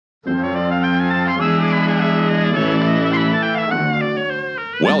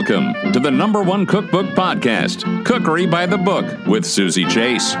Welcome to the #1 cookbook podcast, Cookery by the Book with Susie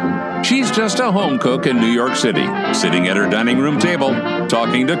Chase. She's just a home cook in New York City, sitting at her dining room table,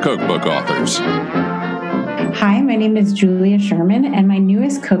 talking to cookbook authors. Hi, my name is Julia Sherman, and my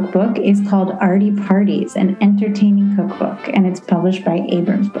newest cookbook is called Arty Parties, an entertaining cookbook, and it's published by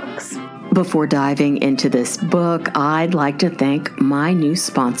Abrams Books. Before diving into this book, I'd like to thank my new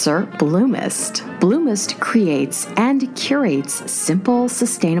sponsor, Bloomist. Bloomist creates and curates simple,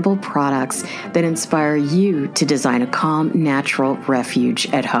 sustainable products that inspire you to design a calm, natural refuge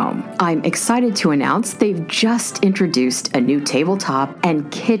at home. I'm excited to announce they've just introduced a new tabletop and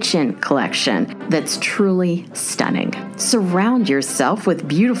kitchen collection that's truly stunning. Surround yourself with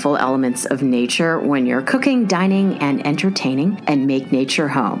beautiful elements of nature when you're cooking, dining, and entertaining, and make nature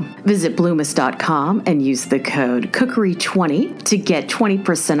home. Visit Bloomist.com and use the code COOKERY20 to get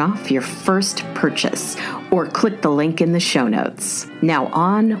 20% off your first purchase, or click the link in the show notes. Now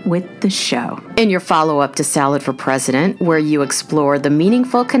on with the show. In your follow-up to Salad for President, where you explore the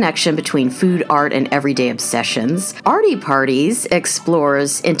meaningful connection between food, art, and everyday obsessions, Arty Parties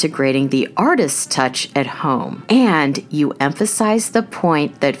explores integrating the artist's touch at home. And you emphasize the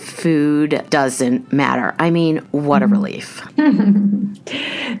point that food doesn't matter. I mean, what a relief.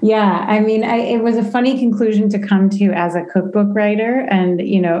 Yeah, I mean, it was a funny conclusion to come to as a cookbook writer. And,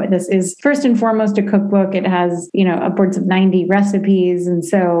 this is first and foremost a cookbook. It has, upwards of 90 recipes. And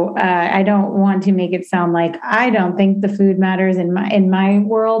so I don't want to make it sound like I don't think the food matters in my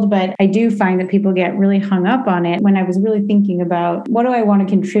world, but I do find that people get really hung up on it. When I was really thinking about what do I want to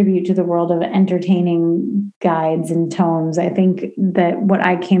contribute to the world of entertaining guides and tomes, I think that what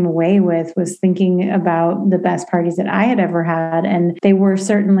I came away with was thinking about the best parties that I had ever had. And they were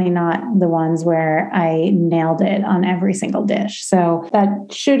certainly not the ones where I nailed it on every single dish. So that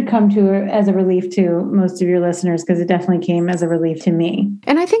should come as a relief to most of your listeners, because it definitely came as a relief to me.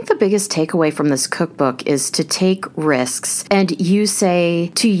 And I think the biggest takeaway from this cookbook is to take risks. And you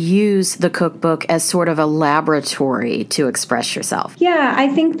say to use the cookbook as sort of a laboratory to express yourself. Yeah, I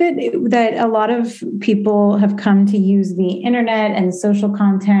think that a lot of people have come to use the internet and social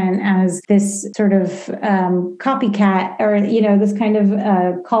content as this sort of copycat, or this kind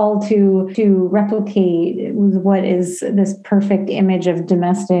of call to replicate what is this perfect image of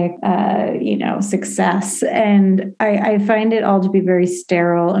domestic success. And I find it all to be very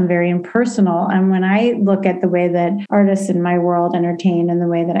sterile and very impersonal. And when I look at the way that artists in my world entertain and the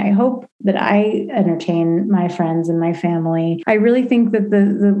way that I hope that I entertain my friends and my family, I really think that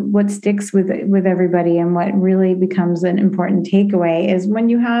the what sticks with everybody and what really becomes an important takeaway is when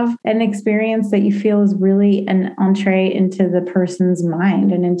you have an experience that you feel is really an entree into the person's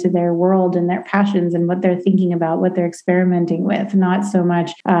mind and into their world and their passions and what they're thinking about, what they're experimenting with, not so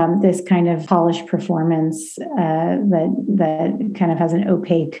much this kind of polished performance that kind of has an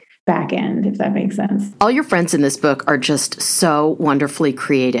opaque back end, if that makes sense. All your friends in this book are just so wonderfully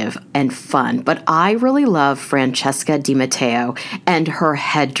creative and fun, but I really love Francesca Di Matteo and her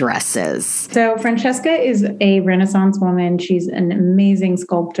headdresses. So Francesca is a Renaissance woman. She's an amazing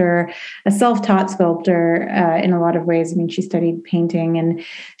sculptor, a self-taught sculptor in a lot of ways. I mean, she studied painting, and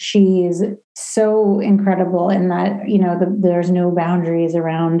she's so incredible in that, there's no boundaries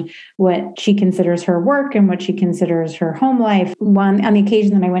around what she considers her work and what she considers her home life. On the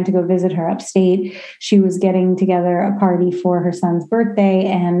occasion that I went to go visit her upstate, she was getting together a party for her son's birthday,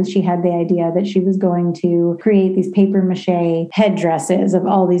 and she had the idea that she was going to create these paper mache headdresses of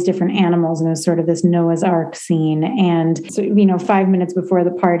all these different animals, and it was sort of this Noah's Ark scene. And so, 5 minutes before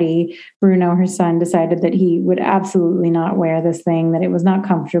the party, Bruno, her son, decided that he would absolutely not wear this thing, that it was not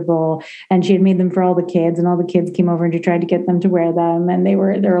comfortable. And she had made them for all the kids, and all the kids came over and she tried to get them to wear them. And there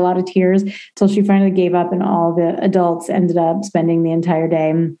were a lot of tears till she finally gave up, and all the adults ended up spending the entire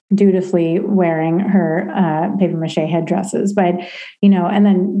day dutifully wearing her paper mache headdresses. But, and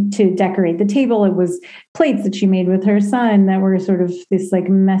then to decorate the table, it was plates that she made with her son that were sort of this like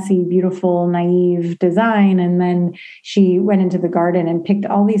messy, beautiful, naive design. And then she went into the garden and picked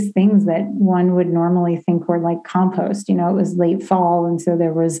all these things that one would normally think were like compost. It was late fall, and so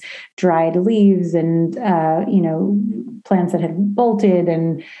there was dried leaves and, plants that had bolted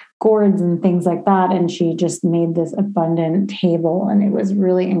and gourds and things like that. And she just made this abundant table. And it was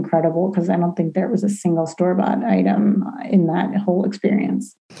really incredible because I don't think there was a single store-bought item in that whole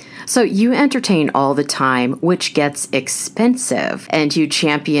experience. So you entertain all the time, which gets expensive, and you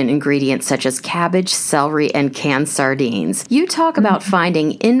champion ingredients such as cabbage, celery, and canned sardines. You talk about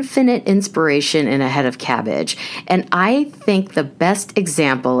finding infinite inspiration in a head of cabbage, and I think the best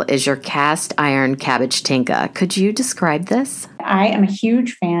example is your cast iron cabbage tinga. Could you describe this? I am a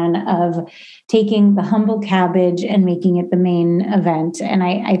huge fan of taking the humble cabbage and making it the main event. And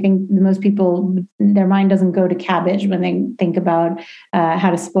I think most people, their mind doesn't go to cabbage when they think about how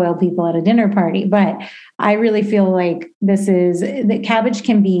to spoil people at a dinner party. But I really feel like that cabbage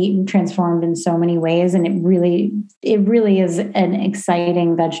can be transformed in so many ways. And it really is an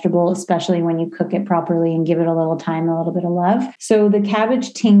exciting vegetable, especially when you cook it properly and give it a little time, a little bit of love. So the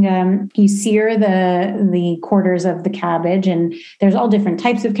cabbage tinga, you sear the quarters of the cabbage, and there's all different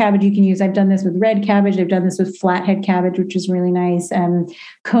types of cabbage you can use. I've done this with red cabbage. I've done this with flathead cabbage, which is really nice.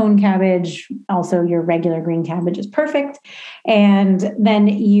 Cone cabbage, also your regular green cabbage is perfect. And then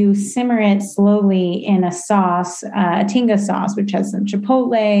you simmer it slowly in a sauce, a tinga sauce, which has some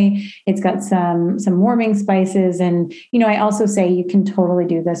chipotle. It's got some warming spices. And, I also say you can totally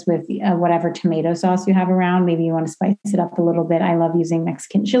do this with whatever tomato sauce you have around. Maybe you want to spice it up a little bit. I love using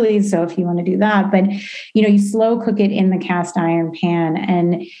Mexican chilies. So if you want to do that, but, you slow cook it in the cast iron pan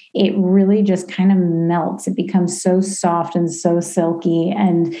and it really just kind of melts. It becomes so soft and so silky.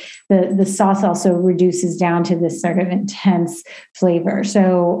 And the sauce also reduces down to this sort of intense flavor.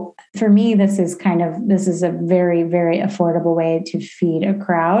 So for me, this is a very, very affordable way to feed a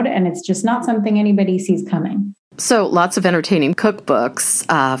crowd. And it's just not something anybody sees coming. So lots of entertaining cookbooks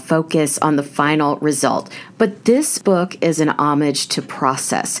focus on the final result, but this book is an homage to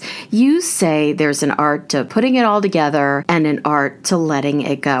process. You say there's an art to putting it all together and an art to letting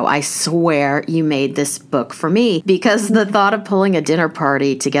it go. I swear you made this book for me because the thought of pulling a dinner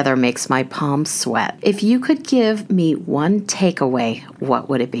party together makes my palms sweat. If you could give me one takeaway, what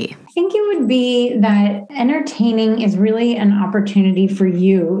would it be? I think it would be that entertaining is really an opportunity for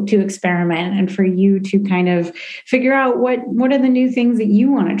you to experiment and for you to kind of figure out what are the new things that you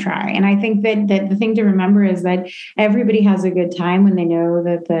want to try. And I think that the thing to remember is that everybody has a good time when they know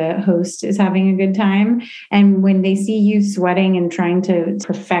that the host is having a good time. And when they see you sweating and trying to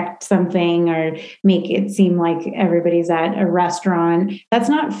perfect something or make it seem like everybody's at a restaurant, that's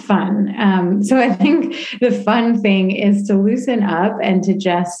not fun. So I think the fun thing is to loosen up and to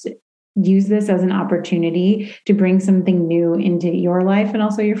just use this as an opportunity to bring something new into your life and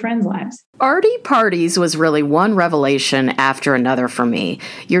also your friends' lives. Artie Parties was really one revelation after another for me.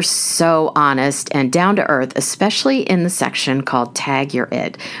 You're so honest and down to earth, especially in the section called Tag Your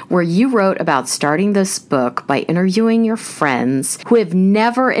It, where you wrote about starting this book by interviewing your friends who have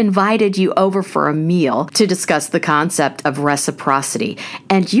never invited you over for a meal to discuss the concept of reciprocity.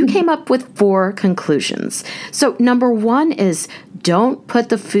 And you came up with 4 conclusions. So number 1 is don't put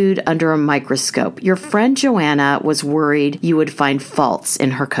the food under a microscope. Your friend Joanna was worried you would find faults in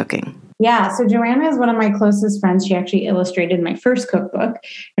her cooking. Yeah, so Joanna is one of my closest friends. She actually illustrated my first cookbook.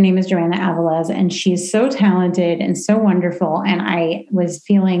 Her name is Joanna Avilés, and she's so talented and so wonderful. And I was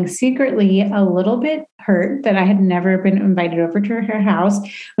feeling secretly a little bit hurt that I had never been invited over to her house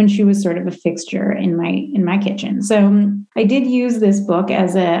when she was sort of a fixture in my kitchen. So I did use this book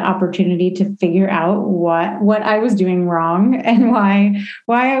as an opportunity to figure out what I was doing wrong and why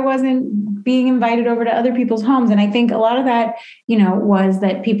I wasn't being invited over to other people's homes. And I think a lot of that, was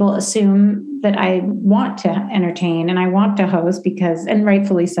that people assume that I want to entertain and I want to host because, and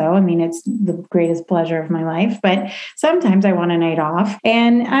rightfully so, I mean, it's the greatest pleasure of my life, but sometimes I want a night off.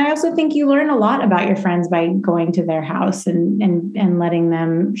 And I also think you learn a lot about your friends by going to their house and letting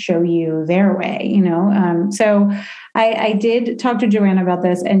them show you their way, So I did talk to Joanna about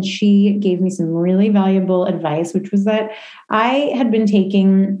this, and she gave me some really valuable advice, which was that I had been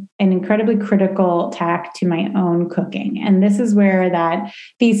taking an incredibly critical tack to my own cooking. And this is where that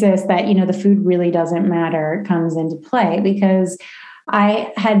thesis that, the food really doesn't matter comes into play, because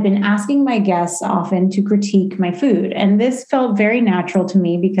I had been asking my guests often to critique my food. And this felt very natural to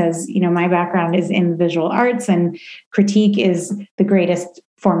me because, my background is in visual arts, and critique is the greatest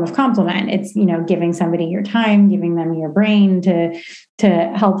form of compliment. It's, giving somebody your time, giving them your brain to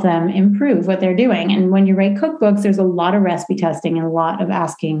help them improve what they're doing. And when you write cookbooks, there's a lot of recipe testing and a lot of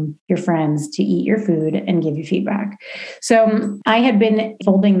asking your friends to eat your food and give you feedback. So I had been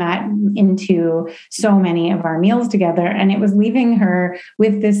folding that into so many of our meals together, and it was leaving her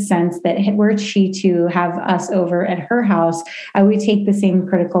with this sense that were she to have us over at her house, I would take the same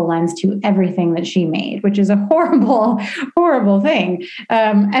critical lens to everything that she made, which is a horrible, horrible thing.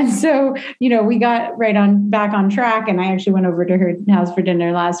 And so, we got back on track, and I actually went over to her house house for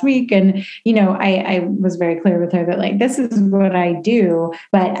dinner last week. And, I was very clear with her that like, this is what I do,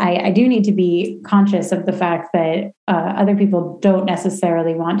 but I do need to be conscious of the fact that other people don't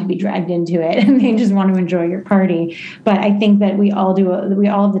necessarily want to be dragged into it and they just want to enjoy your party. But I think that we all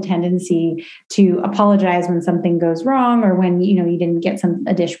have the tendency to apologize when something goes wrong or when, you didn't get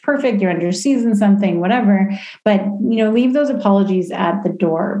a dish perfect, you're under season something, whatever. But, leave those apologies at the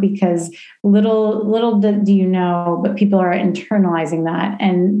door, because little do you know, but people are internalizing that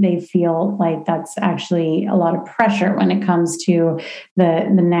and they feel like that's actually a lot of pressure when it comes to the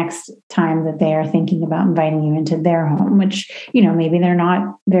next time that they are thinking about inviting you into their home, which, maybe they're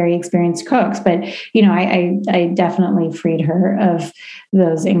not very experienced cooks, but, I definitely freed her of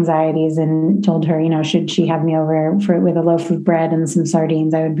those anxieties and told her, should she have me over with a loaf of bread and some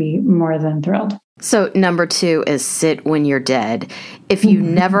sardines, I would be more than thrilled. So number 2 is sit when you're dead. If you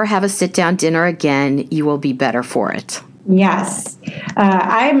never have a sit-down dinner again, you will be better for it. Yes.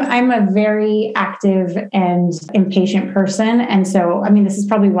 I'm a very active and impatient person. And so, this is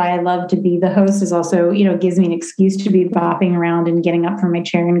probably why I love to be the host, is also, it gives me an excuse to be bopping around and getting up from my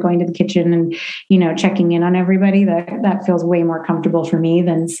chair and going to the kitchen and, checking in on everybody. That feels way more comfortable for me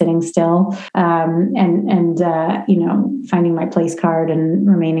than sitting still, and finding my place card and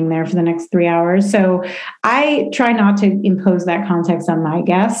remaining there for the next 3 hours. So I try not to impose that context on my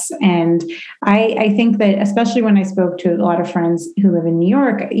guests. And I think that, especially when I spoke to a lot of friends who live in New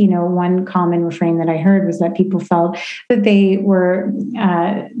York, one common refrain that I heard was that people felt that they were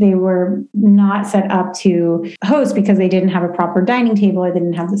not set up to host because they didn't have a proper dining table or they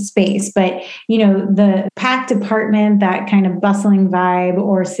didn't have the space. But, the packed apartment, that kind of bustling vibe,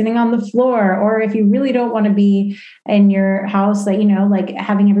 or sitting on the floor, or if you really don't want to be in your house, like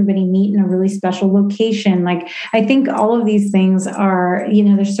having everybody meet in a really special location. Like, I think all of these things are,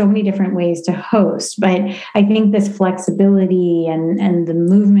 there's so many different ways to host, but I think this flexibility and the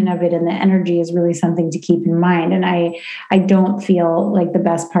movement of it and the energy is really something to keep in mind. And I don't feel like the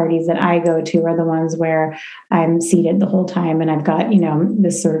best parties that I go to are the ones where I'm seated the whole time and I've got,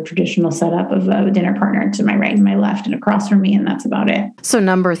 this sort of traditional setup of a dinner partner to my right and my left and across from me, and that's about it. So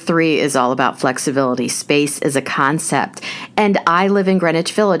number 3 is all about flexibility. Space is a concept. And I live in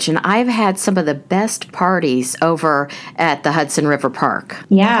Greenwich Village, and I've had some of the best parties over at the Hudson River Park.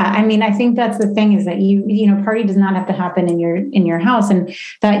 Yeah, I think that's the thing, is that party does not have to happen in your house, and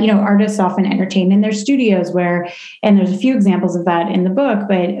that artists often entertain in their studios and there's a few examples of that in the book,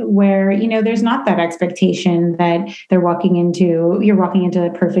 but where there's not that expectation that you're walking into a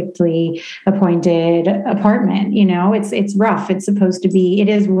perfectly appointed apartment. It's rough. It's supposed to be. It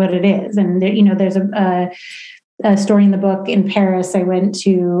is what it is, and there's a story in the book. In Paris, I went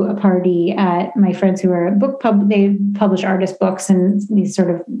to a party at my friends who are they publish artist books and these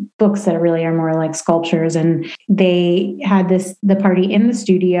sort of books that really are more like sculptures. And they had the party in the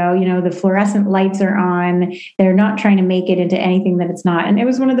studio, the fluorescent lights are on. They're not trying to make it into anything that it's not. And it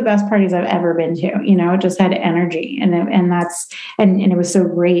was one of the best parties I've ever been to, it just had energy. And it was so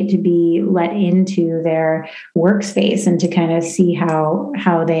great to be let into their workspace and to kind of see how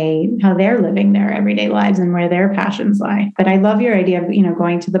they're living their everyday lives and where their passions lie. But I love your idea of,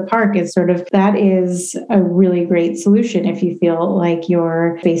 going to the park is that is a really great solution if you feel like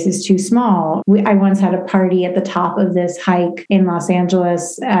your space is too small. I once had a party at the top of this hike in Los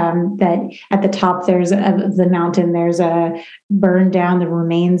Angeles, that at the top of the mountain, there's burned down the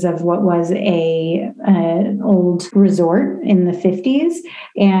remains of what was an old resort in the 50s.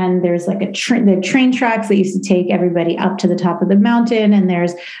 And there's like the train tracks that used to take everybody up to the top of the mountain. And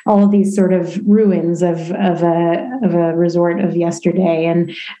there's all of these sort of ruins of a resort of yesterday.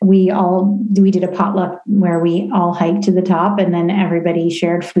 And we did a potluck where we all hiked to the top and then everybody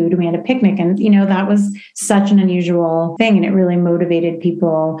shared food and we had a picnic. And, that was such an unusual thing. And it really motivated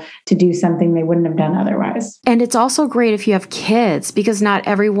people to do something they wouldn't have done otherwise. And it's also great if you have kids, because not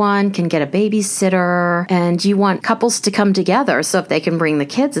everyone can get a babysitter and you want couples to come together. So if they can bring the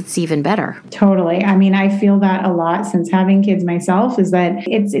kids, it's even better. Totally. I feel that a lot since having kids myself, is that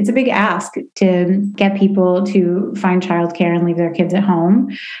it's a big ask to get people to find childcare and leave their kids at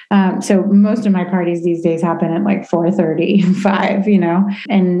home. So most of my parties these days happen at like 4:30, 5,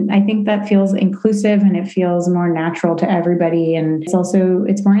 and I think that feels inclusive and it feels more natural to everybody. And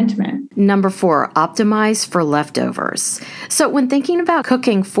it's more intimate. Number 4, optimize for leftovers. So when thinking about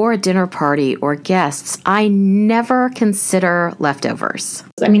cooking for a dinner party or guests, I never consider leftovers.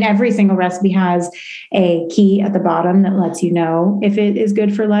 Every single recipe has a key at the bottom that lets you know if it is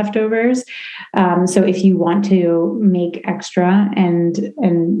good for leftovers. So if you want want to make extra and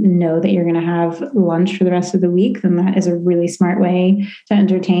know that you're going to have lunch for the rest of the week, then that is a really smart way to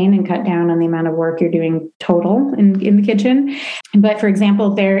entertain and cut down on the amount of work you're doing total in the kitchen. But for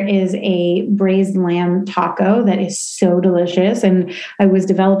example, there is a braised lamb taco that is so delicious. And I was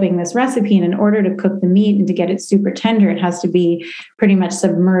developing this recipe, and in order to cook the meat and to get it super tender, it has to be pretty much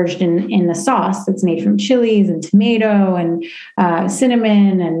submerged in a sauce that's made from chilies and tomato and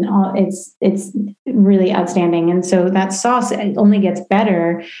cinnamon and all. It's really outstanding. And so that sauce only gets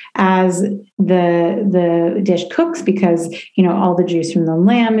better as the dish cooks, because all the juice from the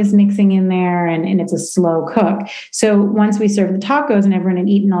lamb is mixing in there, and it's a slow cook. So once we served the tacos and everyone had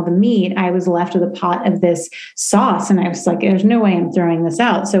eaten all the meat, I was left with a pot of this sauce, and I was like, there's no way I'm throwing this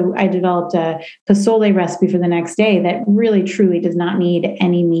out. So I developed a pozole recipe for the next day that really truly does not need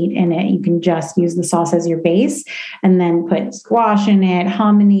any meat in it. You can just use the sauce as your base and then put squash in it,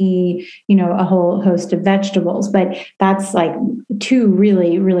 hominy, a whole host of vegetables. But that's like 2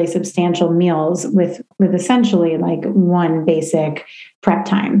 really, really substantial meals with essentially like one basic prep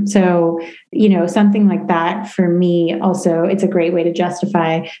time. So, something like that for me also, it's a great way to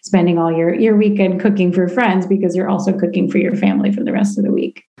justify spending all your weekend cooking for friends, because you're also cooking for your family for the rest of the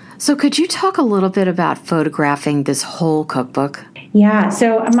week. So could you talk a little bit about photographing this whole cookbook? Yeah,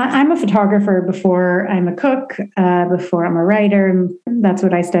 so I'm a photographer before I'm a cook, before I'm a writer. That's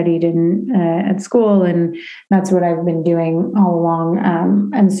what I studied at school, and that's what I've been doing all along.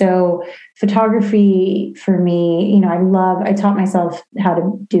 And so photography for me, I taught myself how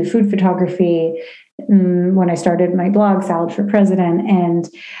to do food photography when I started my blog, Salad for President. And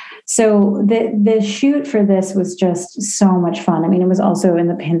so the shoot for this was just so much fun. I mean, it was also in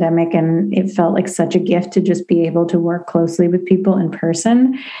the pandemic, and it felt like such a gift to just be able to work closely with people in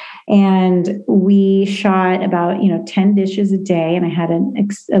person. And we shot about 10 dishes a day, and I had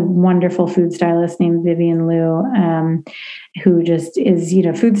a wonderful food stylist named Vivian Liu, who just is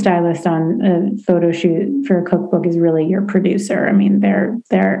food stylist on a photo shoot for a cookbook is really your producer. I mean,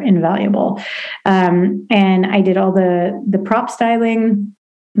 they're invaluable. And I did all the prop styling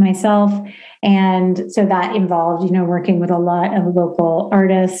myself. And so that involved, working with a lot of local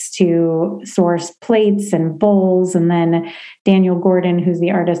artists to source plates and bowls. And then Daniel Gordon, who's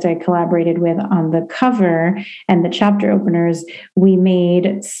the artist I collaborated with on the cover and the chapter openers, we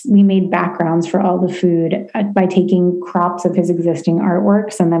made backgrounds for all the food by taking crops of his existing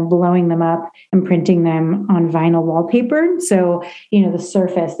artworks and then blowing them up and printing them on vinyl wallpaper. So, the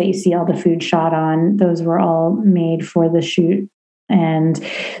surface that you see all the food shot on, those were all made for the shoot. And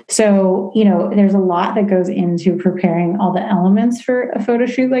so, there's a lot that goes into preparing all the elements for a photo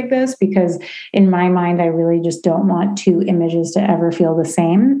shoot like this, because in my mind, I really just don't want 2 images to ever feel the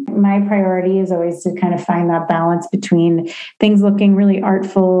same. My priority is always to kind of find that balance between things looking really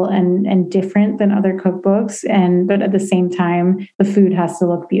artful and different than other cookbooks. But at the same time, the food has to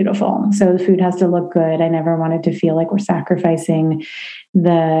look beautiful. So the food has to look good. I never wanted to feel like we're sacrificing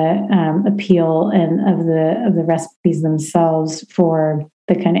the appeal and of the recipes themselves for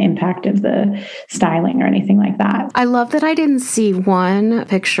the kind of impact of the styling or anything like that. I love that I didn't see one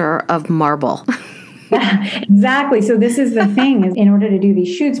picture of marble. Yeah, exactly. So this is the thing, is in order to do these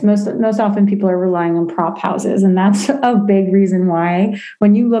shoots, most often people are relying on prop houses. And that's a big reason why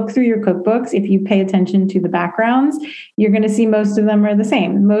when you look through your cookbooks, if you pay attention to the backgrounds, you're going to see most of them are the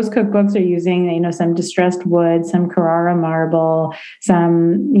same. Most cookbooks are using, some distressed wood, some Carrara marble,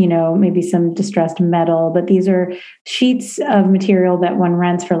 some, maybe some distressed metal, but these are sheets of material that one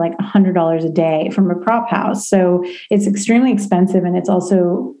rents for like $100 a day from a prop house. So it's extremely expensive, and it's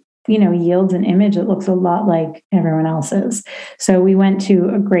also yields an image that looks a lot like everyone else's. So we went to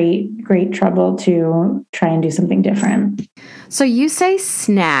a great trouble to try and do something different. So you say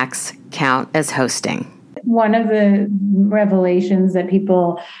snacks count as hosting. One of the revelations that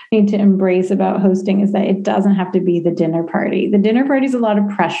people need to embrace about hosting is that it doesn't have to be the dinner party. The dinner party is a lot of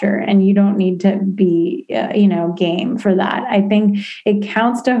pressure, and you don't need to be, game for that. I think it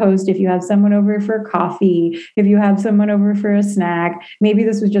counts to host if you have someone over for coffee, if you have someone over for a snack. Maybe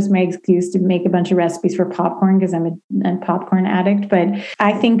this was just my excuse to make a bunch of recipes for popcorn because I'm a popcorn addict. But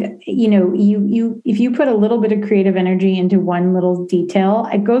I think, if you put a little bit of creative energy into one little detail,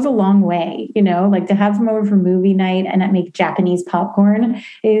 it goes a long way, like to have some over for movie night and make Japanese popcorn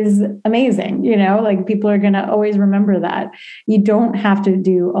is amazing. Like people are going to always remember that. You don't have to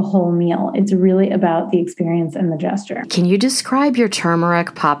do a whole meal. It's really about the experience and the gesture. Can you describe your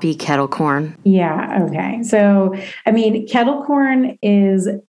turmeric poppy kettle corn? Yeah. Okay. So, kettle corn is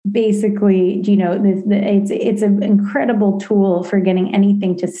basically, it's an incredible tool for getting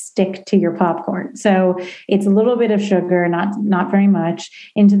anything to stick to your popcorn. So it's a little bit of sugar, not very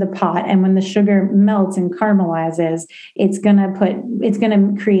much, into the pot. And when the sugar melts and caramelizes, it's going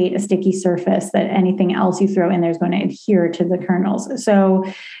to create a sticky surface that anything else you throw in there is going to adhere to the kernels. So,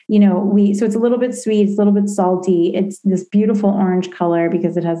 so it's a little bit sweet, it's a little bit salty. It's this beautiful orange color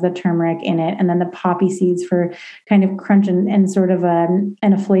because it has the turmeric in it. And then the poppy seeds for kind of crunch and sort of a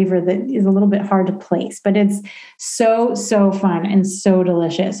flavor that is a little bit hard to place, but it's so fun and so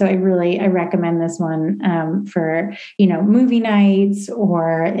delicious. So I recommend this one for, movie nights,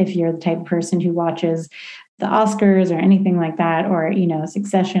 or if you're the type of person who watches the Oscars or anything like that, or,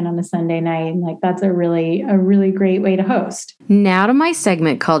 Succession on a Sunday night. Like, that's a really great way to host. Now to my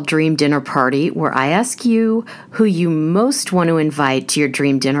segment called Dream Dinner Party, where I ask you who you most want to invite to your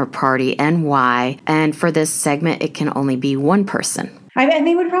dream dinner party and why. And for this segment, it can only be one person. I think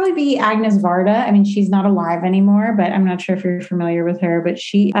it would probably be Agnes Varda. I mean, she's not alive anymore, but I'm not sure if you're familiar with her, but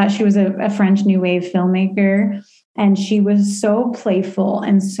she was a French New Wave filmmaker. And she was so playful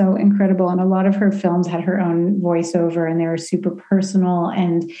and so incredible. And a lot of her films had her own voiceover, and they were super personal.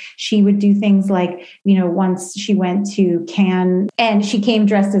 And she would do things like, once she went to Cannes and she came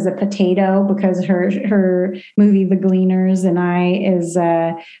dressed as a potato because her movie, The Gleaners,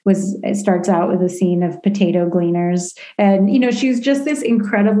 starts out with a scene of potato gleaners. And, she's just this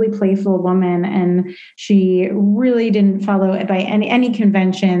incredibly playful woman. And she really didn't follow by any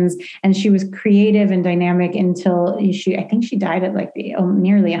conventions. And she was creative and dynamic until I think she died at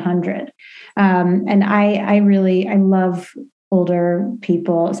nearly 100. And I love older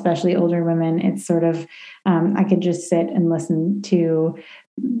people, especially older women. It's sort of, I could just sit and listen to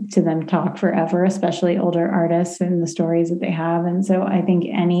them talk forever, especially older artists and the stories that they have. And so I think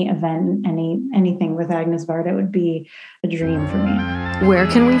any event, anything with Agnes Varda would be a dream for me. Where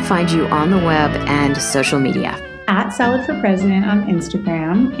can we find you on the web and social media? At Salad for President on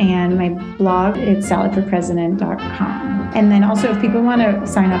Instagram, and my blog, it's saladforpresident.com. And then also, if people want to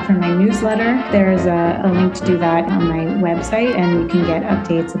sign up for my newsletter, there's a link to do that on my website, and you can get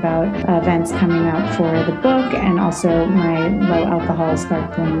updates about events coming up for the book, and also my low alcohol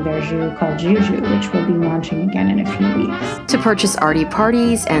sparkling verjus called Juju, which will be launching again in a few weeks. To purchase Artie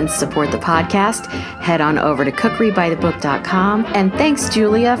Parties and support the podcast, head on over to cookerybythebook.com. And thanks,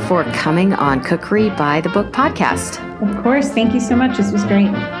 Julia, for coming on Cookery by the Book podcast. Of course. Thank you so much. This was great.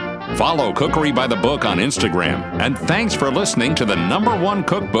 Follow Cookery by the Book on Instagram. And thanks for listening to the #1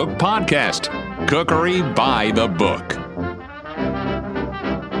 cookbook podcast, Cookery by the Book.